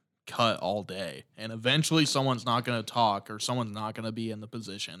going to cut all day. And eventually someone's not going to talk or someone's not going to be in the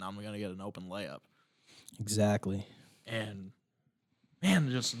position. I'm going to get an open layup. Exactly. And,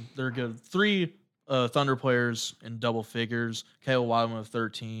 man, they're good. 3 Thunder players in double figures. Kayla Wildman with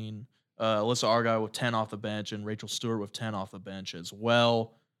 13. Alyssa Argyle with 10 off the bench. And Rachel Stewart with 10 off the bench as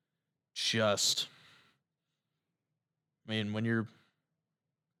well. just, I mean, when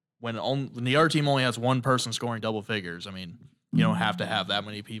the other team only has one person scoring double figures, I mean, you don't have to have that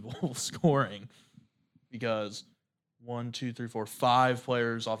many people scoring, because 5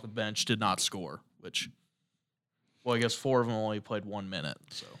 players off the bench did not score, which, well, I guess 4 of them only played 1 minute.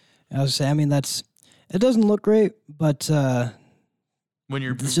 So I was saying, I mean, it doesn't look great, but when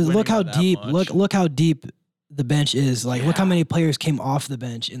you're look how deep, much, look how deep the bench is. Like, look how many players came off the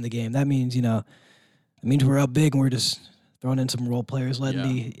bench in the game. That means, it means we're up big and we're just throwing in some role players, letting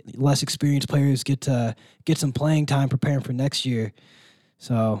the less experienced players get some playing time, preparing for next year.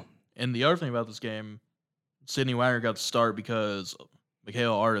 So, and the other thing about this game, Sydney Wagner got the start because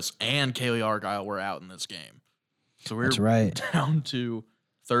Michaela Artis and Kaylee Argyle were out in this game. So we're down to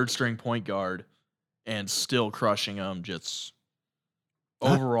third-string point guard and still crushing them. Just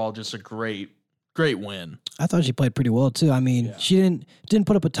overall, just a great win. I thought she played pretty well too. I mean, she didn't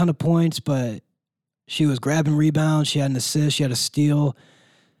put up a ton of points, but she was grabbing rebounds. She had an assist. She had a steal.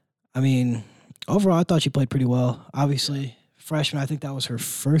 I mean, overall, I thought she played pretty well. Obviously, freshman, I think that was her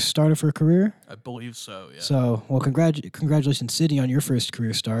first start of her career. I believe so, yeah. So, well, congratulations, Sydney, on your first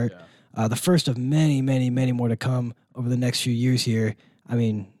career start. Yeah. The first of many, many, many more to come over the next few years here. I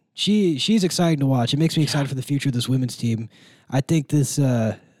mean, she's exciting to watch. It makes me excited for the future of this women's team. I think this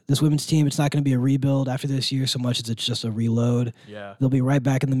women's team, it's not going to be a rebuild after this year so much as it's just a reload. Yeah. They'll be right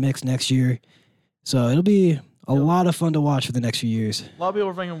back in the mix next year. So it'll be a lot of fun to watch for the next few years. A lot of people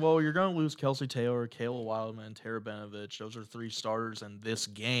are thinking, well, you're going to lose Kelsey Taylor, Kayla Wildman, Tara Benovich. Those are 3 starters in this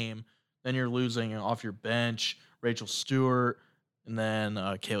game. Then you're losing off your bench Rachel Stewart and then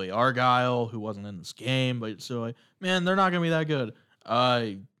Kaylee Argyle, who wasn't in this game. But so, man, they're not going to be that good.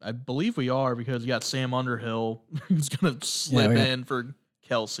 I believe we are, because you got Sam Underhill who's going to slip in for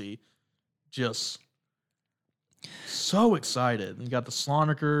Kelsey. Just so excited. You got the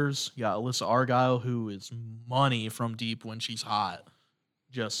Slonikers. You got Alyssa Argyle, who is money from deep when she's hot.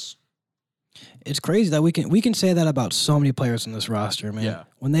 Just, it's crazy that we can say that about so many players on this roster, man. Yeah.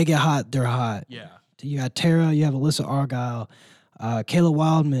 When they get hot, they're hot. yeah. You got Tara, you have Alyssa Argyle, Kayla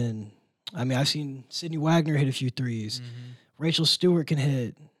Wildman. I mean, I've seen Sydney Wagner hit a few threes. Mm-hmm. Rachel Stewart can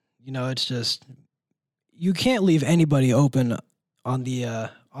hit. It's just, you can't leave anybody open on the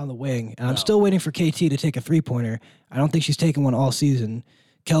wing. And I'm still waiting for KT to take a 3-pointer. I don't think she's taken one all season.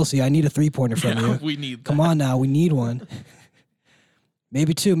 Kelsey, I need a 3-pointer from you. We need that. Come on now, we need one.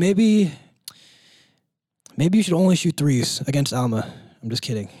 Maybe 2. Maybe you should only shoot 3s against Alma. I'm just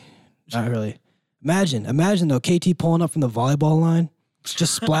kidding. Not really. Imagine though, KT pulling up from the volleyball line,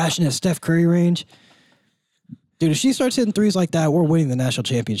 just splashing at Steph Curry range. Dude, if she starts hitting 3s like that, we're winning the national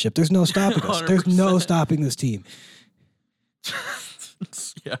championship. There's no stopping us. There's no stopping this team.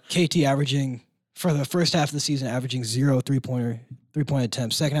 Yeah. KT averaging, for the first half of the season, averaging 0 3-point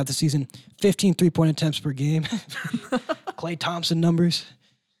attempts. Second half of the season, 15 3-point attempts per game. Klay Thompson numbers.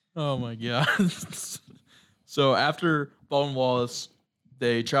 Oh, my God. So after Baldwin Wallace,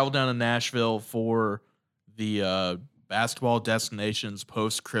 they traveled down to Nashville for the Basketball Destinations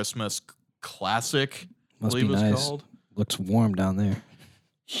Post-Christmas Classic, Must I be believe it was nice. called. Looks warm down there.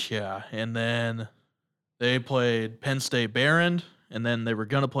 Yeah, and then they played Penn State Behrend, and then they were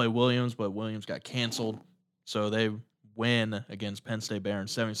going to play Williams, but Williams got canceled. So they win against Penn State Behrend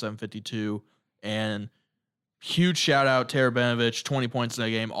 77-52. And huge shout out, Tara Benovich, 20 points in that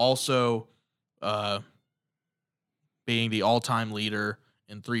game. Also being the all-time leader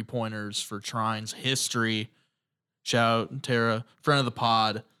in 3-pointers for Trine's history. Shout out, Tara, friend of the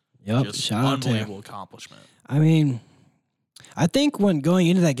pod. Yep, Just shout out Tara. unbelievable accomplishment. I mean, I think when going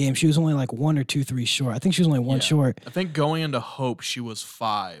into that game, she was only like 1 or 2 threes short. I think she was only one Yeah. short. I think going into Hope, she was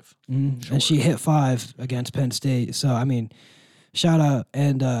 5. And she hit 5 against Penn State. So, I mean, shout out.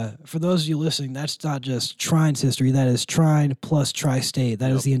 And for those of you listening, that's not just Trine's history. That is Trine plus Tri-State.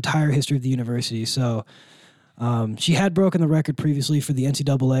 That is the entire history of the university. So, she had broken the record previously for the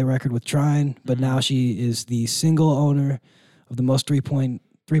NCAA record with Trine, but now she is the single owner of the most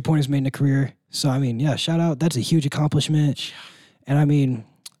three-pointers made in a career. So, I mean, yeah, shout out. That's a huge accomplishment. And, I mean,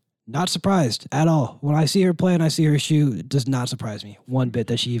 not surprised at all. When I see her play and I see her shoot, it does not surprise me one bit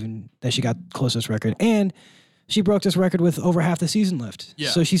that she got close to this record. And she broke this record with over half the season left. Yeah.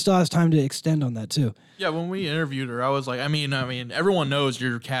 So she still has time to extend on that, too. Yeah, when we interviewed her, I was like, I mean, everyone knows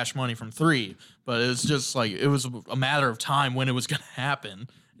you're cash money from 3, but it's just like it was a matter of time when it was going to happen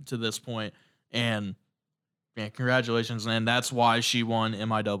to this point. And man, congratulations, and that's why she won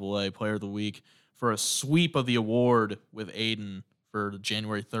MIAA Player of the Week for a sweep of the award with Aiden for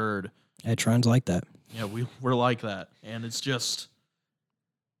January 3rd. Hey, Trine's like that. Yeah, we're like that, and it's just,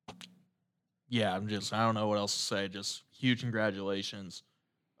 yeah, I don't know what else to say. Just huge congratulations.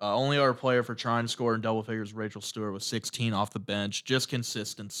 Only our player for trying to score in double figures, Rachel Stewart, with 16 off the bench. Just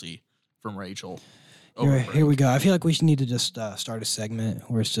consistency from Rachel. Here we go. I feel like we should need to just start a segment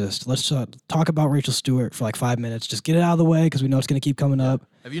where it's just let's talk about Rachel Stewart for like 5 minutes. Just get it out of the way because we know it's going to keep coming up.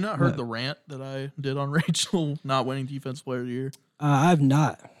 Have you not heard the rant that I did on Rachel not winning Defense Player of the Year? I've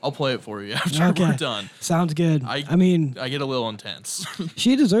not. I'll play it for you after we're done. Sounds good. I mean, I get a little intense.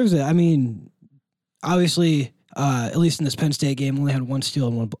 She deserves it. I mean, obviously, at least in this Penn State game, only had one steal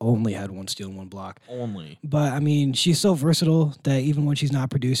and one block. Only. But I mean, she's so versatile that even when she's not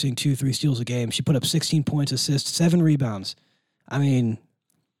producing 2-3 steals a game, she put up 16 points, assists, 7 rebounds. I mean,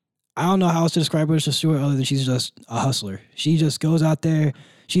 I don't know how else to describe Rachel Stewart other than she's just a hustler. She just goes out there.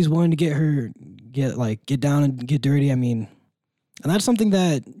 She's willing to get down and get dirty. I mean, and that's something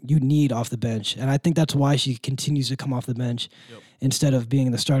that you need off the bench. And I think that's why she continues to come off the bench instead of being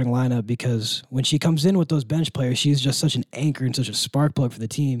in the starting lineup, because when she comes in with those bench players, she's just such an anchor and such a spark plug for the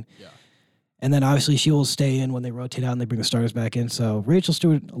team. Yeah. And then obviously she will stay in when they rotate out and they bring the starters back in. So Rachel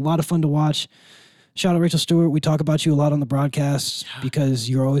Stewart, a lot of fun to watch. Shout out Rachel Stewart. We talk about you a lot on the broadcast because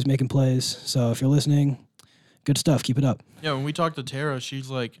you're always making plays. So if you're listening, good stuff. Keep it up. Yeah, when we talked to Tara, she's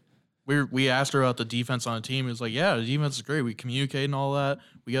like, we asked her about the defense on the team. It's like, yeah, the defense is great. We communicate and all that.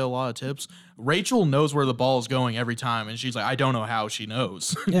 We get a lot of tips. Rachel knows where the ball is going every time, and she's like, I don't know how she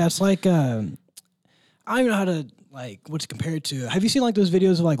knows. Yeah, it's like, I don't even know how to, like, what's compared to. Have you seen, like, those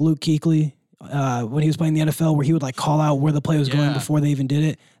videos of, like, Luke Kuechly when he was playing the NFL where he would, like, call out where the play was going before they even did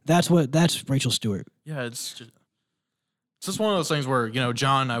it? That's Rachel Stewart. Yeah, it's just one of those things where,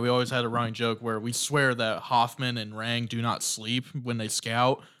 John and I, we always had a running joke where we swear that Hoffman and Rang do not sleep when they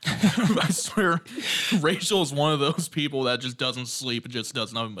scout. I swear Rachel is one of those people that just doesn't sleep and just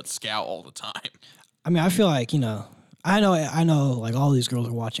does nothing but scout all the time. I mean, I feel like, I know like all these girls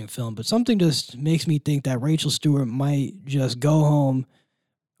are watching film, but something just makes me think that Rachel Stewart might just go home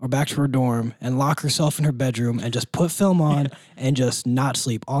or back to her dorm and lock herself in her bedroom and just put film on and just not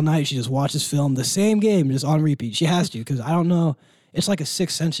sleep all night. She just watches film, the same game, just on repeat. She has to, because I don't know. It's like a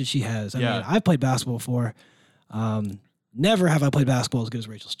sixth sense that she has. I mean, I've played basketball before. Never have I played basketball as good as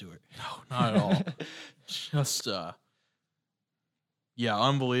Rachel Stewart. No, not at all. Just,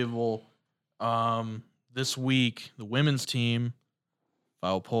 unbelievable. This week, the women's team, if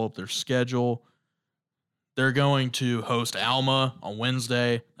I'll pull up their schedule, they're going to host Alma on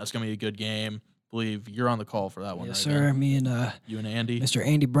Wednesday. That's going to be a good game. I believe you're on the call for that one, yes, right? Sir. Now. Me and you and Andy. Mr.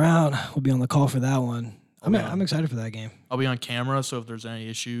 Andy Brown will be on the call for that one. I'm excited for that game. I'll be on camera, so if there's any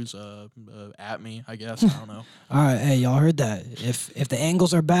issues, at me, I guess. I don't know. All right. Hey, y'all heard that. If the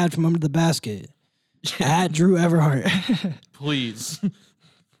angles are bad from under the basket, at Drew Everhart. Please.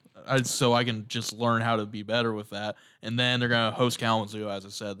 So I can just learn how to be better with that. And then they're going to host Kalamazoo, as I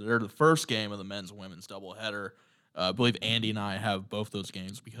said. They're the first game of the men's and women's doubleheader. I believe Andy and I have both those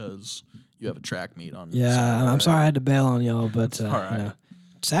games because you have a track meet on. Yeah, Saturday. I'm sorry I had to bail on y'all, but all right.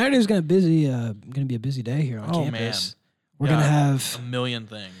 Saturday's going to be a busy day here on campus. Man. We're going to have a million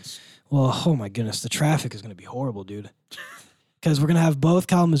things. Well, oh my goodness, the traffic is going to be horrible, dude. Because we're going to have both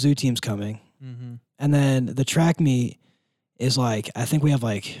Kalamazoo teams coming. Mm-hmm. And then the track meet is like, I think we have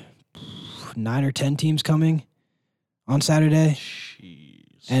like 9 or 10 teams coming on Saturday.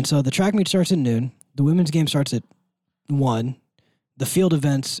 Jeez. And so the track meet starts at noon. The women's game starts at 1. The field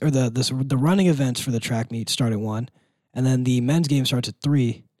events or the running events for the track meet start at 1. And then the men's game starts at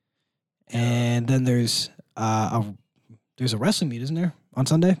 3. And then there's a wrestling meet, isn't there, on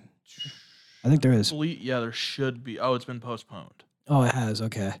Sunday? I think there is. Yeah, there should be. Oh, it's been postponed. Oh, it has.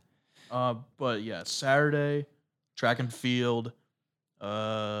 Okay. But yeah, Saturday, track and field.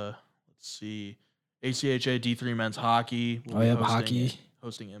 Let's see, ACHA D3 men's hockey. We'll be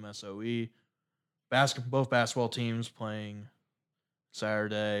hosting MSOE. Both basketball teams playing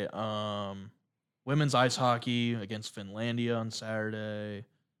Saturday. Women's ice hockey against Finlandia on Saturday.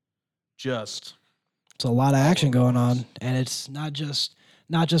 It's a lot of action going on, and it's not just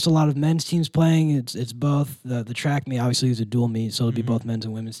a lot of men's teams playing. It's both. The track meet obviously is a dual meet, so it'll be both men's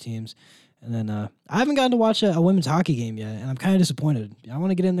and women's teams. And then I haven't gotten to watch a women's hockey game yet, and I'm kind of disappointed. I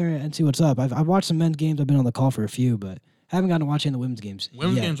want to get in there and see what's up. I've watched some men's games. I've been on the call for a few, but haven't gotten to watch any of the women's games.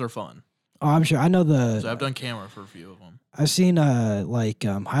 Women's games are fun. Oh, I'm sure. I know So I've done camera for a few of them. I've seen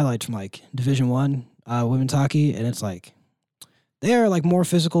highlights from like Division I women's hockey, and it's like they are like more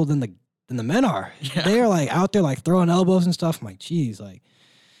physical than the men are. Yeah. They are like out there like throwing elbows and stuff. I'm like, geez, like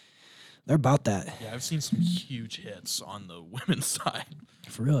they're about that. Yeah, I've seen some huge hits on the women's side.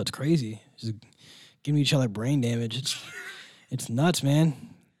 For real, it's crazy. Just giving each other brain damage. It's nuts, man.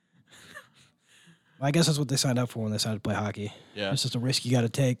 Well, I guess that's what they signed up for when they decided to play hockey. Yeah. It's just a risk you got to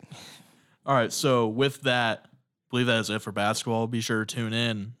take. All right, so with that, believe that is it for basketball. Be sure to tune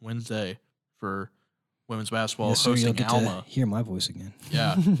in Wednesday for women's basketball Yes, sir, you'll hosting get Alma. to hear my voice again.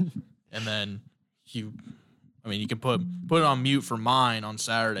 Yeah. And then you can put it on mute for mine on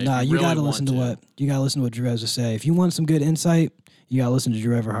Saturday. Nah, if you really gotta listen to what Drew has to say. If you want some good insight, you gotta listen to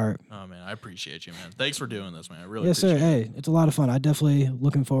Drew Everhart. Oh man, I appreciate you, man. Thanks for doing this, man. I really Yes, sir. appreciate it. Hey, it's a lot of fun. I definitely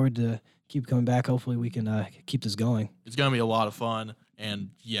looking forward to keep coming back. Hopefully, we can keep this going. It's gonna be a lot of fun, and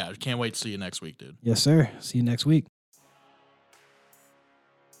yeah, can't wait to see you next week, dude. Yes, sir. See you next week.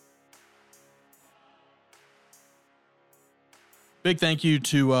 Big thank you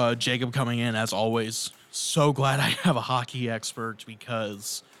to Jacob coming in, as always. So glad I have a hockey expert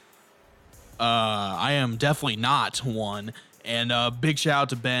because I am definitely not one. And big shout out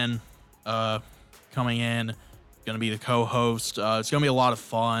to Ben coming in, going to be the co-host. It's going to be a lot of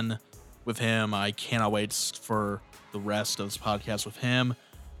fun with him. I cannot wait for the rest of this podcast with him.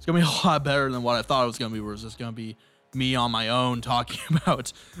 It's going to be a lot better than what I thought it was going to be, where it's just going to be me on my own talking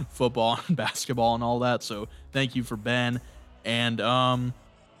about football and basketball and all that. So thank you for Ben. And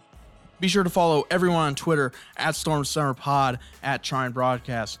be sure to follow everyone on Twitter at Storm Center Pod, at Trine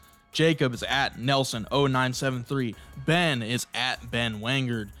Broadcast. Jacob is at Nelson0973. Ben is at Ben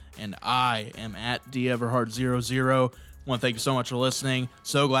Wangard. And I am at DEverhart00. Want to thank you so much for listening.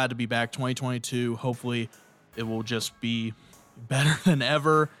 So glad to be back 2022. Hopefully it will just be better than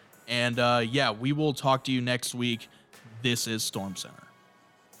ever. And yeah, we will talk to you next week. This is Storm Center.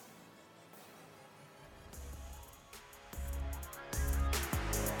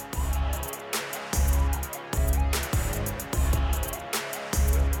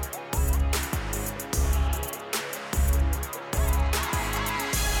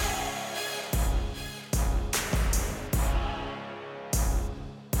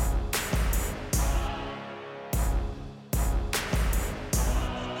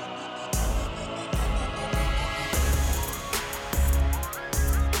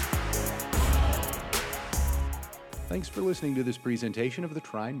 Thanks for listening to this presentation of the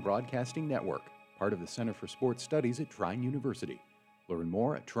Trine Broadcasting Network, part of the Center for Sports Studies at Trine University. Learn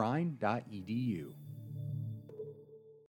more at trine.edu.